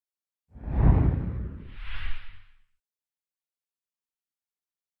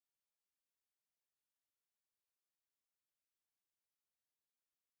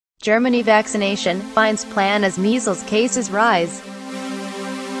Germany vaccination finds plan as measles cases rise.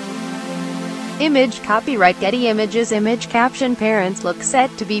 Image copyright Getty Images. Image caption: parents look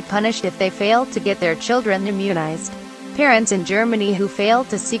set to be punished if they fail to get their children immunized. Parents in Germany who fail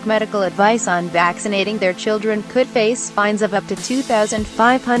to seek medical advice on vaccinating their children could face fines of up to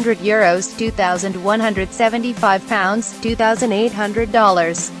 €2,500, £2,175,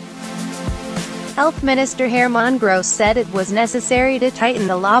 $2,800. Health Minister Hermann Gross said it was necessary to tighten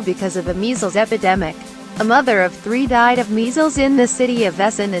the law because of a measles epidemic. A mother of 3 died of measles in the city of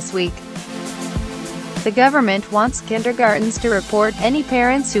Essen this week. The government wants kindergartens to report any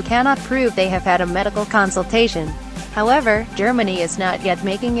parents who cannot prove they have had a medical consultation. However, Germany is not yet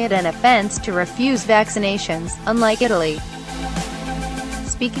making it an offense to refuse vaccinations, unlike Italy.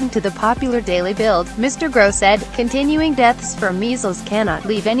 Speaking to the popular Daily Bild, Mr. Gross said, "Continuing deaths from measles cannot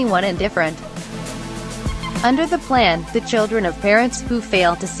leave anyone indifferent." Under the plan, the children of parents who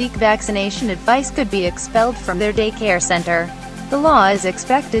fail to seek vaccination advice could be expelled from their daycare center. The law is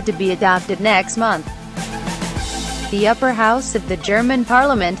expected to be adopted next month. The upper house of the German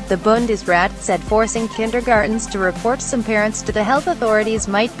parliament, the Bundesrat, said forcing kindergartens to report some parents to the health authorities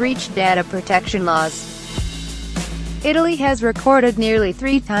might breach data protection laws. Italy has recorded nearly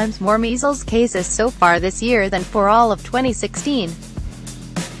 3 times more measles cases so far this year than for all of 2016.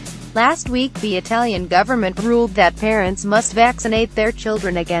 Last week, the Italian government ruled that parents must vaccinate their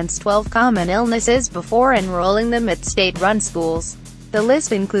children against 12 common illnesses before enrolling them at state-run schools. The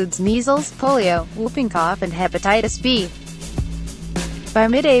list includes measles, polio, whooping cough and hepatitis B. By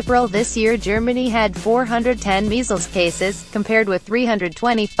mid-April this year, Germany had 410 measles cases, compared with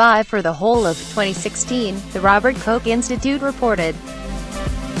 325 for the whole of 2016, the Robert Koch Institute reported.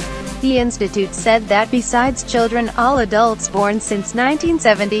 The institute said that besides children, all adults born since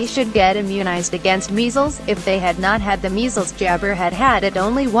 1970 should get immunized against measles. If they had not had the measles jab or had had it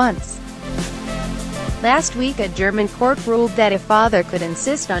only once. Last week, a German court ruled that a father could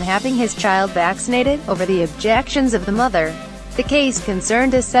insist on having his child vaccinated, over the objections of the mother. The case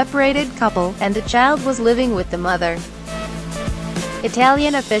concerned a separated couple, and the child was living with the mother.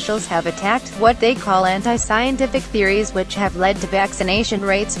 Italian officials have attacked what they call anti-scientific theories which have led to vaccination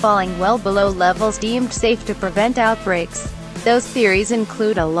rates falling well below levels deemed safe to prevent outbreaks. Those theories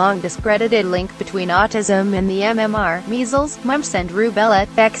include a long discredited link between autism and the MMR, measles, mumps and rubella,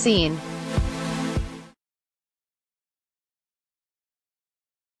 vaccine.